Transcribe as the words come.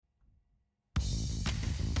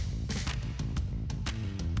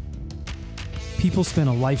People spend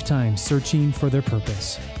a lifetime searching for their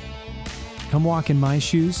purpose. Come walk in my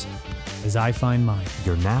shoes as I find mine.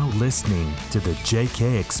 You're now listening to the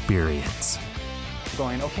JK Experience.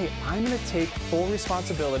 Going, okay, I'm going to take full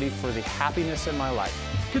responsibility for the happiness in my life.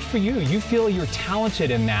 Good for you. You feel you're talented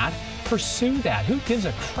in that. Pursue that. Who gives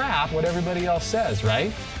a crap what everybody else says, right?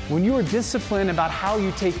 When you are disciplined about how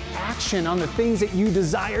you take action on the things that you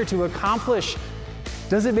desire to accomplish,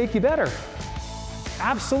 does it make you better?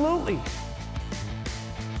 Absolutely.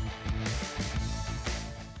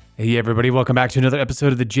 Hey everybody, welcome back to another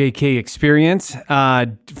episode of the JK Experience.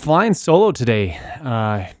 Flying solo today.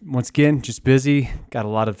 Once again, just busy. Got a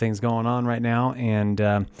lot of things going on right now, and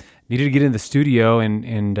needed to get in the studio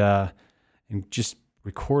and just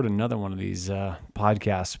record another one of these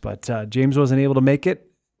podcasts. But James wasn't able to make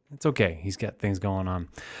it. It's okay. He's got things going on.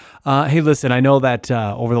 Hey, listen, I know that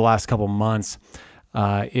over the last couple months,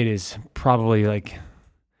 it is probably like,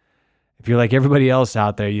 if you're like everybody else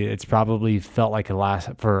out there, it's probably felt like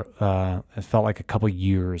it felt like a couple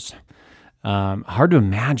years. Hard to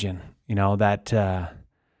imagine, that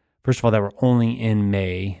first of all, that we're only in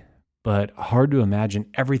May, but hard to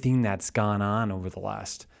imagine everything that's gone on over the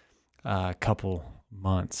last couple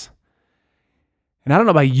months. And I don't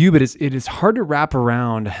know about you, but it is hard to wrap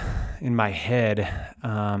around in my head,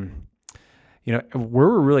 where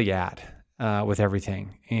we're really at. With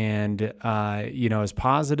everything. And, as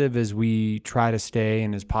positive as we try to stay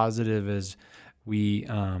and as positive as we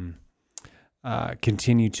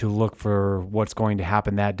continue to look for what's going to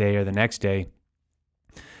happen that day or the next day,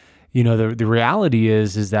 the reality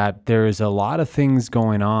is that there is a lot of things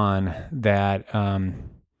going on that are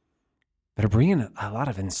bringing a lot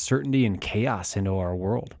of uncertainty and chaos into our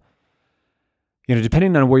world.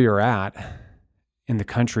 Depending on where you're at in the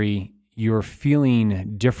country, you're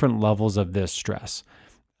feeling different levels of this stress.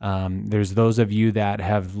 There's those of you that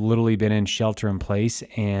have literally been in shelter in place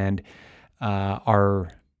and are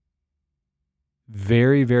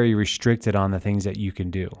very, very restricted on the things that you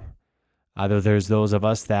can do. There's those of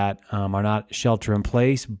us that are not shelter in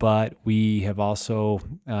place, but we have also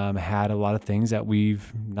had a lot of things that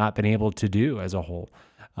we've not been able to do as a whole.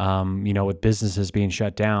 With businesses being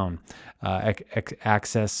shut down,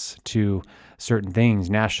 access to certain things,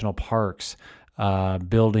 national parks,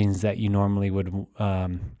 buildings that you normally would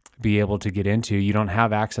be able to get into. You don't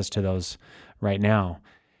have access to those right now.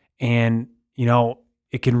 And,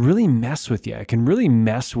 it can really mess with you. It can really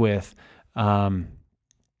mess with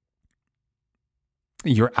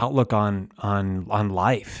your outlook on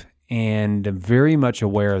life. And I'm very much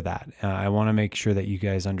aware of that. I want to make sure that you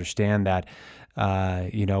guys understand that,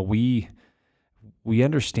 we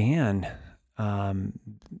understand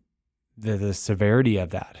the severity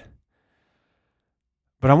of that.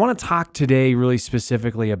 But I want to talk today really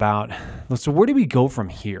specifically about, so where do we go from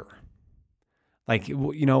here? Like,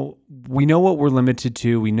 we know what we're limited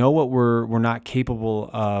to. We know what we're not capable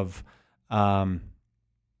of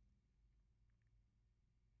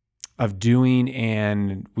doing,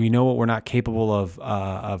 and we know what we're not capable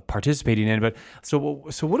of participating in. But so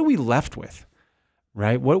what are we left with,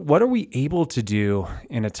 right? What are we able to do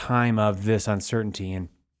in a time of this uncertainty? And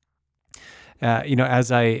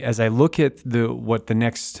as I look at what the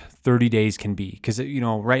next 30 days can be, because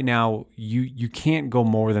right now you can't go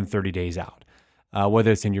more than 30 days out,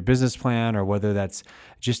 whether it's in your business plan or whether that's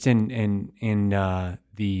just in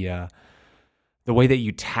the way that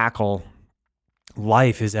you tackle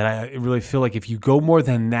life. Is that I really feel like if you go more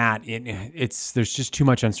than that, there's just too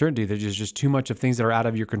much uncertainty. There's just too much of things that are out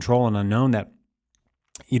of your control and unknown that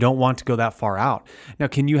you don't want to go that far out. Now,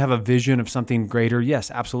 can you have a vision of something greater?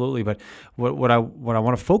 Yes, absolutely. But what I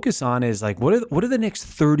want to focus on is like, what are the next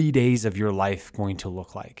 30 days of your life going to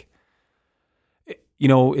look like?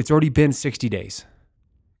 It's already been 60 days.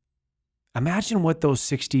 Imagine what those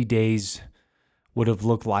 60 days would have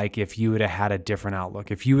looked like if you would have had a different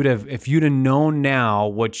outlook. If you'd have known now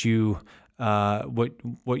what you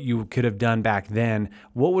could have done back then,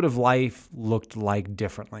 what would have life looked like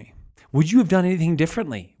differently? Would you have done anything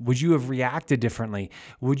differently? Would you have reacted differently?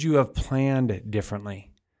 Would you have planned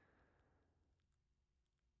differently?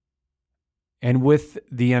 And with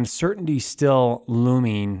the uncertainty still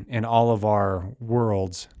looming in all of our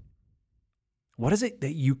worlds, what is it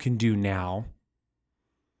that you can do now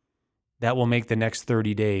that will make the next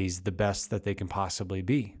 30 days the best that they can possibly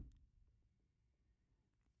be?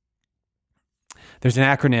 There's an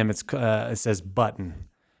acronym, it says BUTTON.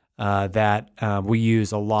 That we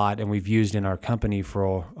use a lot and we've used in our company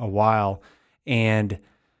for a while. And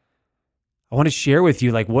I want to share with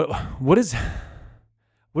you, like, what is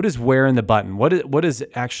What is wearing the button? What is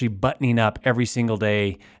actually buttoning up every single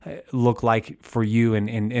day look like for you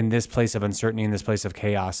in this place of uncertainty, in this place of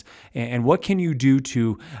chaos? And what can you do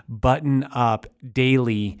to button up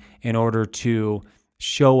daily in order to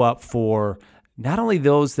show up for not only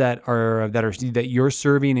those that you're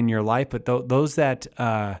serving in your life, but those that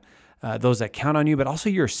count on you, but also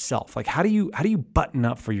yourself? Like how do you button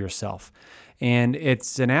up for yourself? And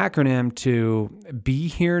it's an acronym to be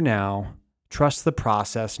here now. Trust the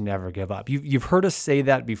process, never give up. You've heard us say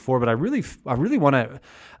that before, but I really want to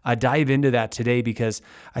dive into that today, because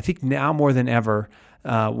I think now more than ever,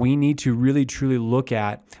 we need to really truly look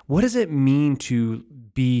at what does it mean to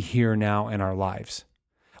be here now in our lives?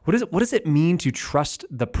 What does it mean to trust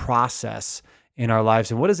the process in our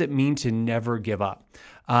lives, and what does it mean to never give up?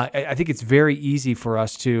 I think it's very easy for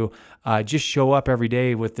us to just show up every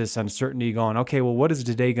day with this uncertainty, going, okay, well, what is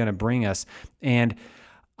today going to bring us? And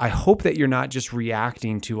I hope that you're not just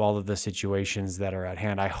reacting to all of the situations that are at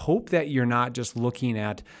hand. I hope that you're not just looking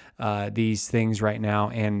at these things right now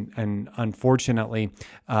and unfortunately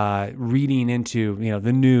reading into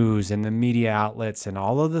the news and the media outlets and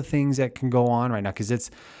all of the things that can go on right now. Because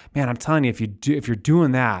I'm telling you, if you're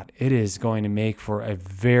doing that, it is going to make for a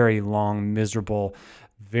very long, miserable,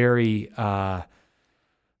 very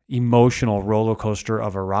emotional roller coaster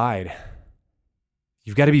of a ride.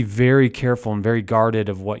 You've got to be very careful and very guarded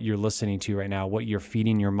of what you're listening to right now, what you're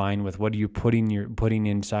feeding your mind with, what are you putting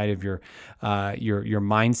inside of your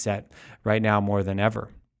mindset right now more than ever.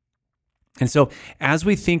 And so as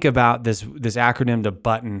we think about this acronym to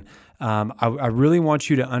button, I really want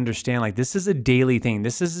you to understand, like, this is a daily thing.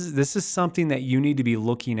 This is something that you need to be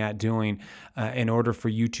looking at doing in order for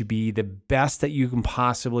you to be the best that you can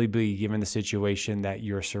possibly be given the situation that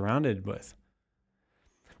you're surrounded with.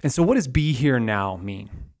 And so what does be here now mean?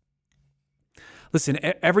 Listen,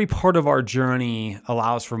 every part of our journey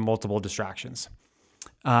allows for multiple distractions.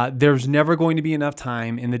 There's never going to be enough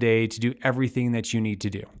time in the day to do everything that you need to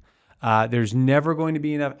do. There's never going to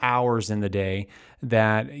be enough hours in the day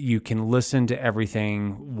that you can listen to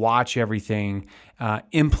everything, watch everything,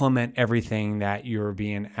 implement everything that you're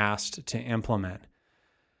being asked to implement.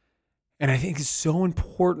 And I think it's so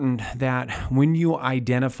important that when you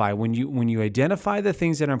identify the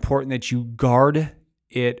things that are important, that you guard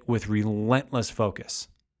it with relentless focus.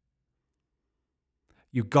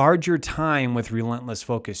 You guard your time with relentless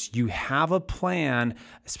focus. You have a plan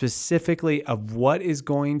specifically of what is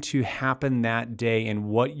going to happen that day and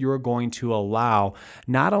what you're going to allow,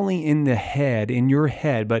 not only in your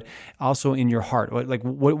head, but also in your heart.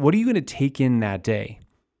 What are you going to take in that day?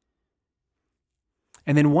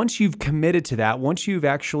 And then once you've committed to that, once you've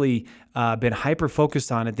actually been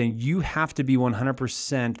hyper-focused on it, then you have to be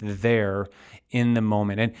 100% there in the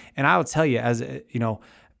moment. And I will tell you, as a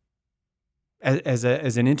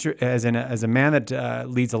man that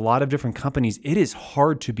leads a lot of different companies, it is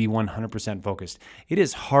hard to be 100% focused. It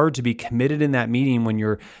is hard to be committed in that meeting when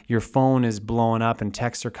your phone is blowing up and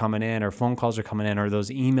texts are coming in, or phone calls are coming in, or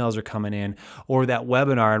those emails are coming in, or that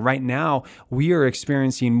webinar. And right now, we are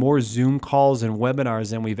experiencing more Zoom calls and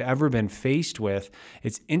webinars than we've ever been faced with.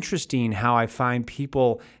 It's interesting how I find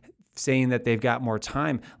people saying that they've got more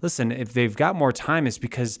time. Listen, if they've got more time, it's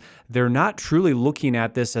because they're not truly looking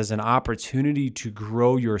at this as an opportunity to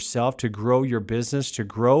grow yourself, to grow your business, to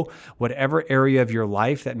grow whatever area of your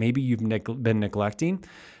life that maybe you've been neglecting.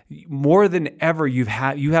 More than ever, you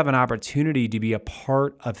have an opportunity to be a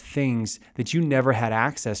part of things that you never had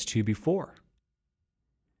access to before.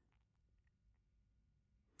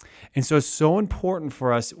 And so it's so important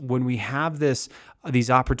for us when we have these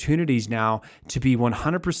opportunities now to be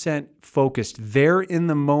 100% focused there in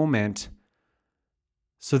the moment,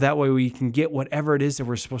 so that way we can get whatever it is that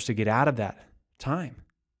we're supposed to get out of that time.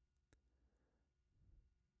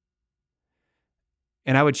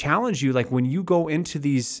 And I would challenge you, like, when you go into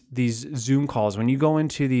these Zoom calls, when you go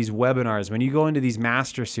into these webinars, when you go into these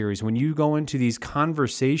master series, when you go into these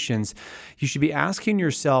conversations, you should be asking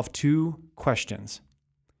yourself 2 questions.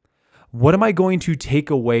 What am I going to take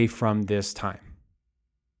away from this time?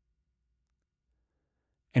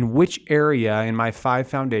 And which area in my 5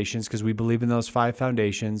 foundations, because we believe in those 5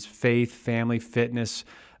 foundations: faith, family, fitness,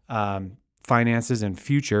 finances, and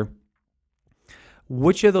future,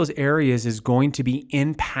 which of those areas is going to be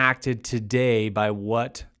impacted today by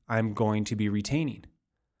what I'm going to be retaining?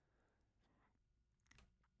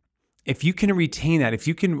 If you can retain that, if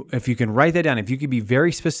you can write that down, if you can be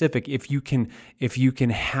very specific, if you can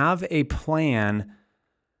have a plan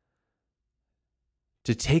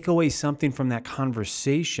to take away something from that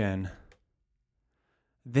conversation,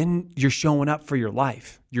 then you're showing up for your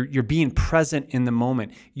life. You're being present in the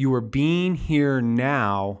moment. You are being here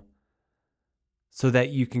now so that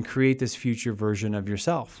you can create this future version of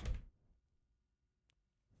yourself.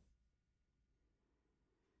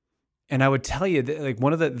 And I would tell you that, like,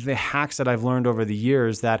 one of the hacks that I've learned over the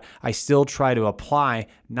years that I still try to apply,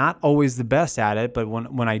 not always the best at it, but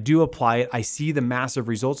when I do apply it, I see the massive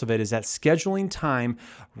results of it, is that scheduling time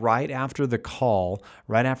right after the call,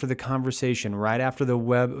 right after the conversation, right after the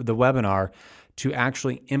webinar to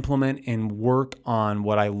actually implement and work on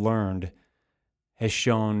what I learned has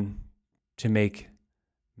shown to make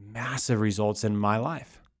massive results in my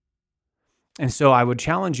life. And so I would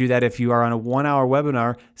challenge you that if you are on a 1-hour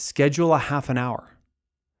webinar, schedule a half an hour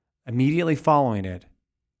immediately following it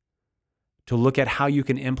to look at how you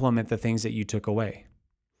can implement the things that you took away.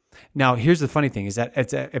 Now, here's the funny thing is that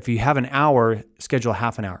if you have an hour, schedule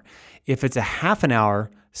half an hour. If it's a half an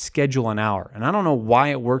hour, schedule an hour. And I don't know why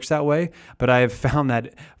it works that way, but I have found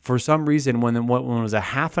that for some reason, when it was a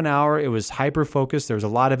half an hour, it was hyper-focused. There was a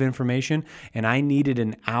lot of information, and I needed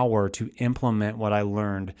an hour to implement what I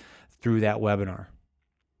learned through that webinar.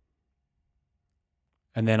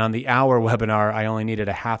 And then on the hour webinar, I only needed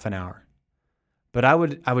a half an hour. But I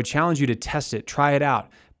would challenge you to test it, try it out,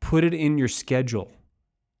 put it in your schedule.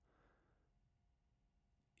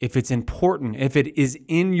 If it's important, if it is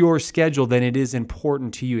in your schedule, then it is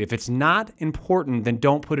important to you. If it's not important, then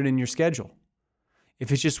don't put it in your schedule.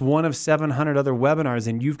 If it's just one of 700 other webinars,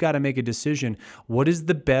 then you've got to make a decision. What is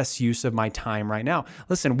the best use of my time right now?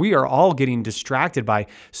 Listen, we are all getting distracted by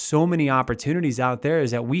so many opportunities out there, is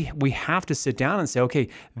that we have to sit down and say, okay,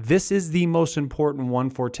 this is the most important one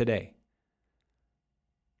for today.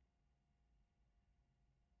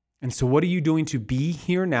 And so what are you doing to be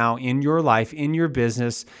here now in your life, in your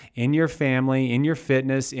business, in your family, in your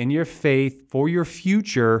fitness, in your faith, for your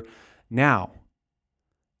future now?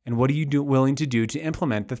 And what are you willing to do to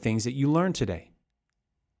implement the things that you learned today?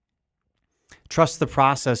 Trust the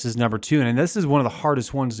process is number 2. And this is one of the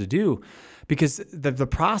hardest ones to do because the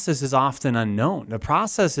process is often unknown. The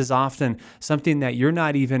process is often something that you're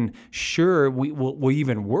not even sure will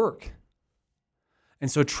even work.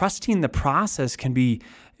 And so trusting the process can be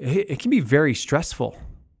very stressful.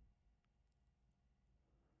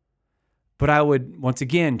 But I would, once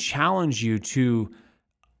again, challenge you to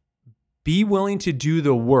be willing to do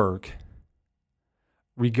the work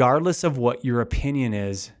regardless of what your opinion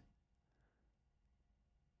is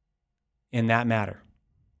in that matter.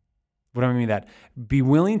 What do I mean by that? Be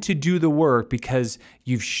willing to do the work because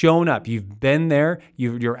you've shown up, you've been there,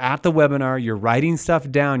 you're at the webinar, you're writing stuff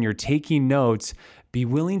down, you're taking notes. Be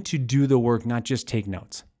willing to do the work, not just take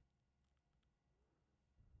notes.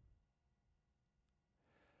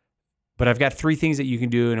 But I've got 3 things that you can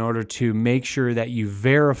do in order to make sure that you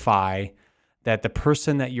verify that the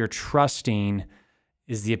person that you're trusting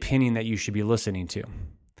is the opinion that you should be listening to.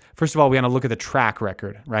 First of all, we want to look at the track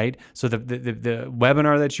record, right? So the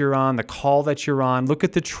webinar that you're on, the call that you're on, look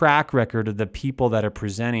at the track record of the people that are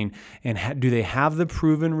presenting, and do they have the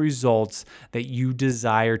proven results that you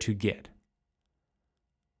desire to get?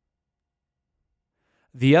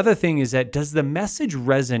 The other thing is that, does the message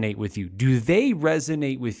resonate with you? Do they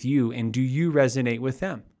resonate with you, and do you resonate with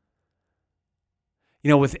them? You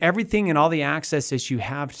know, with everything and all the access that you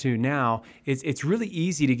have to now, it's really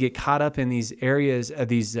easy to get caught up in these areas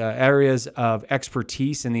of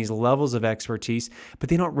expertise and these levels of expertise, but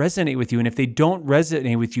they don't resonate with you. And if they don't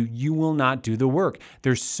resonate with you, you will not do the work.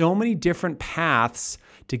 There's so many different paths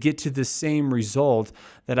to get to the same result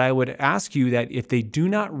that I would ask you that if they do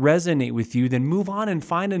not resonate with you, then move on and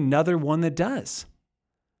find another one that does.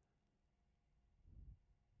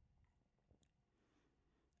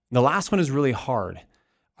 The last one is really hard.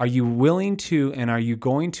 Are you willing to, and are you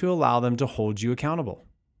going to allow them to hold you accountable?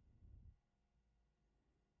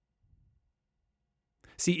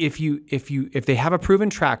 See, if they have a proven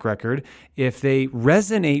track record, if they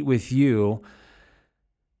resonate with you,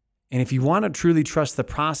 and if you want to truly trust the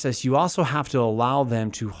process, you also have to allow them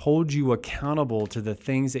to hold you accountable to the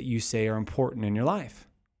things that you say are important in your life.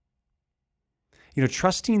 You know,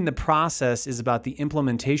 trusting the process is about the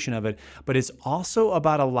implementation of it, but it's also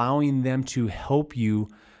about allowing them to help you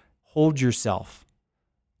hold yourself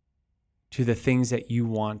to the things that you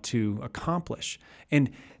want to accomplish.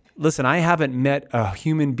 And listen, I haven't met a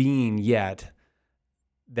human being yet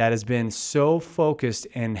that has been so focused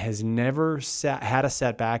and has never had a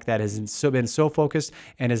setback, that has been so focused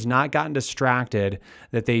and has not gotten distracted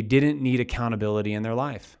that they didn't need accountability in their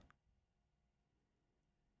life.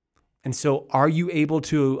 And so are you able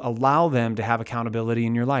to allow them to have accountability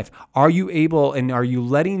in your life? Are you able, and are you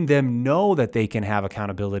letting them know that they can have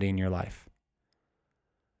accountability in your life?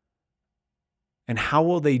 And how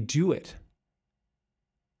will they do it?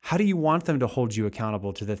 How do you want them to hold you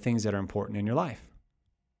accountable to the things that are important in your life?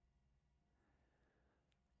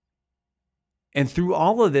 And through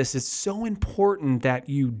all of this, it's so important that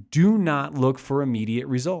you do not look for immediate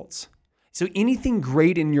results. So anything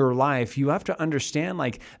great in your life, you have to understand,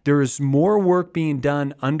 like, there is more work being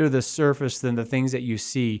done under the surface than the things that you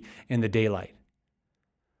see in the daylight.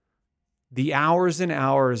 The hours and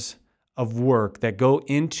hours of work that go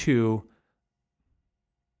into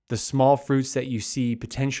the small fruits that you see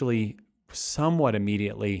potentially somewhat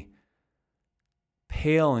immediately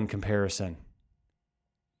pale in comparison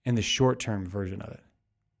in the short-term version of it.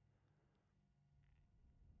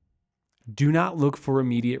 Do not look for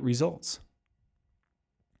immediate results.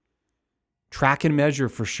 Track and measure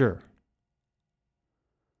for sure.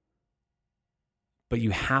 But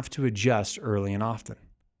you have to adjust early and often.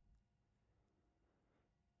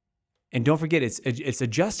 And don't forget, it's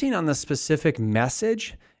adjusting on the specific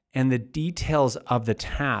message and the details of the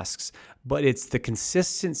tasks, but it's the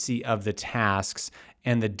consistency of the tasks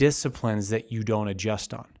and the disciplines that you don't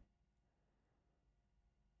adjust on.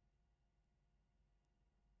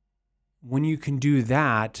 When you can do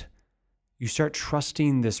that, you start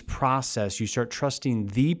trusting this process. You start trusting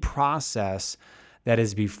the process that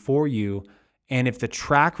is before you. And if the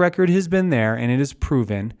track record has been there and it is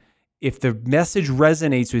proven, if the message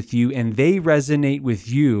resonates with you and they resonate with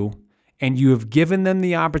you, and you have given them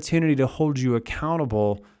the opportunity to hold you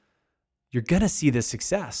accountable, you're going to see the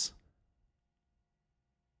success.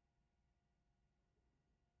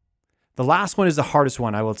 The last one is the hardest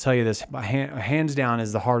one. I will tell you this, hands down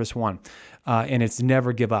is the hardest one, and it's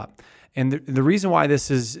never give up. And the reason why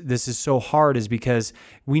this is so hard is because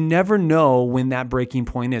we never know when that breaking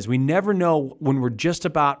point is. We never know when we're just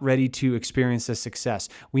about ready to experience a success.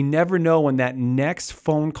 We never know when that next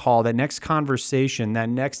phone call, that next conversation, that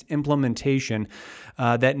next implementation,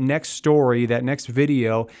 that next story, that next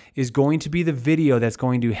video is going to be the video that's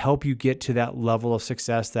going to help you get to that level of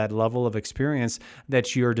success, that level of experience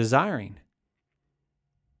that you're desiring.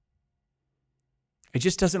 It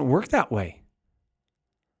just doesn't work that way.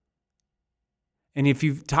 And if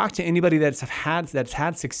you've talked to anybody that's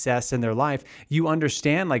had success in their life, you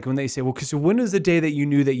understand, like, when they say, well, because when was the day that you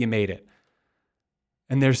knew that you made it?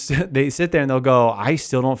 And they sit there and they'll go, I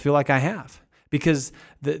still don't feel like I have. Because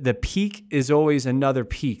the peak is always another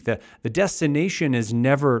peak. The destination is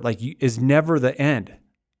never the end,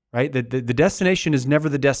 right? The destination is never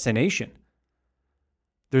the destination.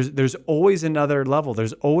 There's always another level.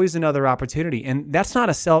 There's always another opportunity, and that's not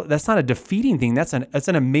a defeating thing. That's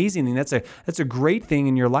an amazing thing. That's a great thing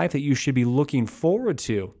in your life that you should be looking forward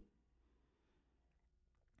to.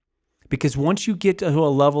 Because once you get to a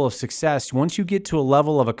level of success, once you get to a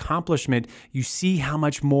level of accomplishment, you see how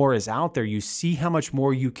much more is out there. You see how much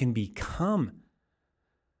more you can become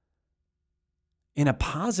in a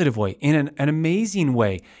positive way, in an amazing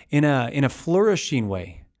way, in a flourishing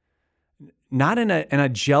way. Not in a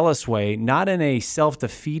jealous way, not in a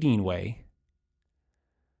self-defeating way,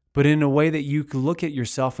 but in a way that you can look at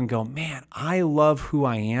yourself and go, man, I love who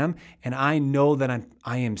I am, and I know that I'm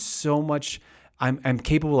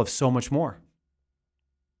capable of so much more.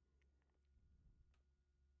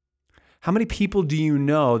 How many people do you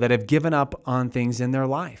know that have given up on things in their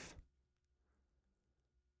life?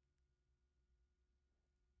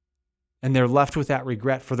 And they're left with that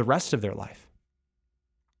regret for the rest of their life.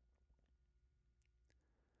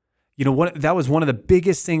 You know, that was one of the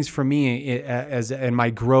biggest things for me in my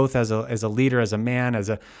growth as a leader, as a man, as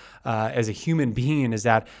a human being, is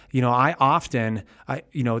that, you know,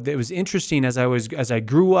 it was interesting as I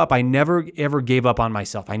grew up, I never ever gave up on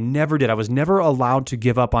myself. I never did. I was never allowed to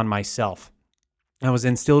give up on myself. That was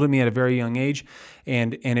instilled in me at a very young age,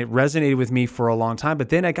 and it resonated with me for a long time. But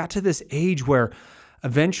then I got to this age where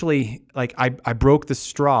eventually, like, I broke the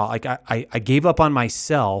straw. Like, I gave up on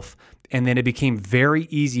myself. And then it became very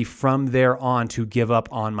easy from there on to give up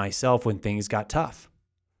on myself when things got tough.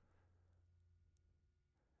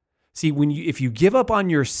 See, if you give up on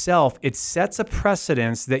yourself, it sets a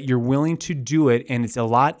precedence that you're willing to do it, and it's a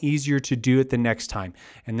lot easier to do it the next time.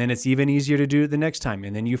 And then it's even easier to do it the next time.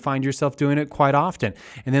 And then you find yourself doing it quite often.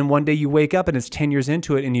 And then one day you wake up and it's 10 years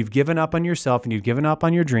into it, and you've given up on yourself, and you've given up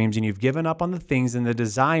on your dreams, and you've given up on the things and the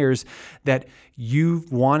desires that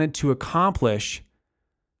you've wanted to accomplish.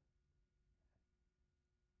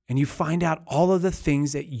 And you find out all of the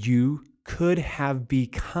things that you could have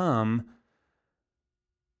become,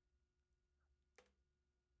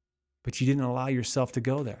 but you didn't allow yourself to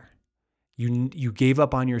go there. You gave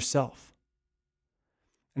up on yourself.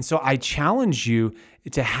 And so I challenge you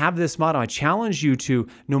to have this motto. I challenge you to,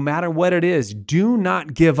 no matter what it is, do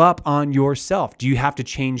not give up on yourself. Do you have to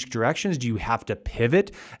change directions? Do you have to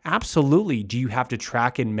pivot? Absolutely. Do you have to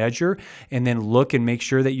track and measure and then look and make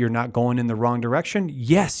sure that you're not going in the wrong direction?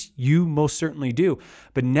 Yes, you most certainly do.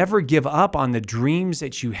 But never give up on the dreams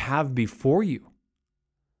that you have before you.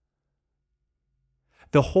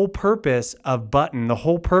 The whole purpose of Button, the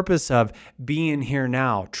whole purpose of being here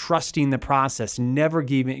now, trusting the process, never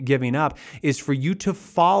giving up, is for you to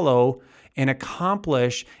follow and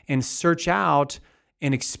accomplish and search out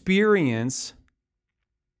and experience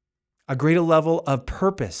a greater level of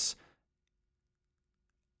purpose.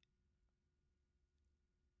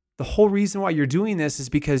 The whole reason why you're doing this is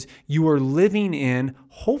because you are living in,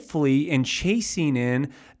 hopefully, and chasing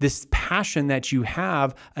in this passion that you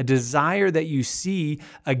have, a desire that you see,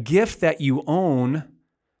 a gift that you own,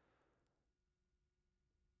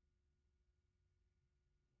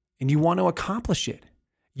 and you want to accomplish it.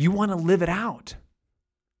 You want to live it out.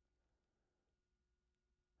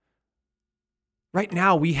 Right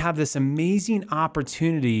now, we have this amazing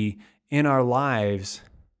opportunity in our lives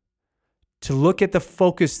to look at the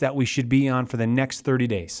focus that we should be on for the next 30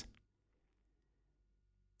 days.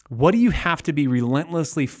 What do you have to be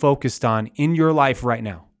relentlessly focused on in your life right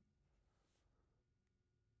now?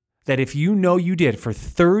 That if you know you did for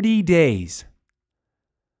 30 days,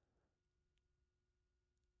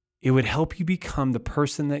 it would help you become the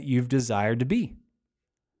person that you've desired to be.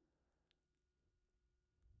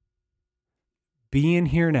 Being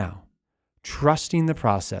here now, trusting the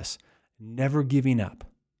process, never giving up.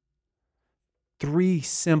 3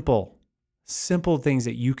 simple things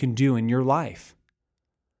that you can do in your life.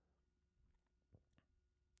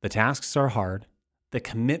 The tasks are hard. The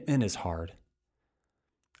commitment is hard.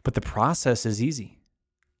 But the process is easy.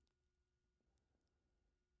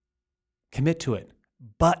 Commit to it.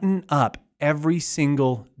 Button up every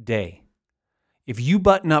single day. If you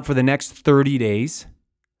button up for the next 30 days,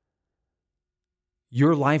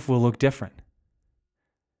 your life will look different.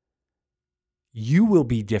 You will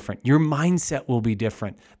be different. Your mindset will be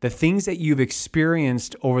different. The things that you've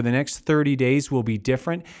experienced over the next 30 days will be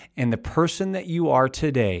different. And the person that you are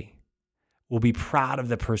today will be proud of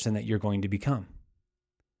the person that you're going to become.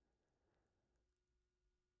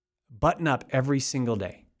 Button up every single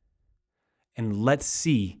day. And let's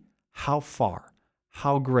see how far,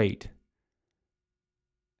 how great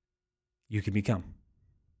you can become.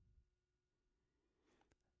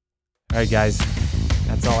 All right, guys.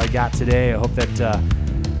 That's all I got today. I hope that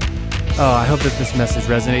this message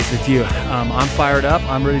resonates with you. I'm fired up.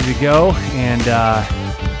 I'm ready to go, and I'm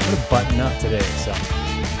gonna button up today. So,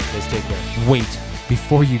 guys, take care. Wait,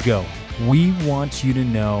 before you go, we want you to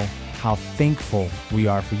know how thankful we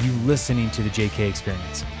are for you listening to the JK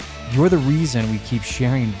Experience. You're the reason we keep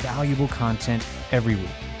sharing valuable content every week.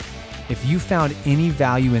 If you found any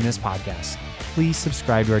value in this podcast, please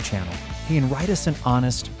subscribe to our channel and write us an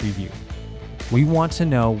honest review. We want to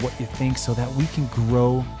know what you think so that we can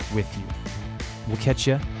grow with you. We'll catch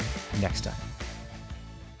you next time.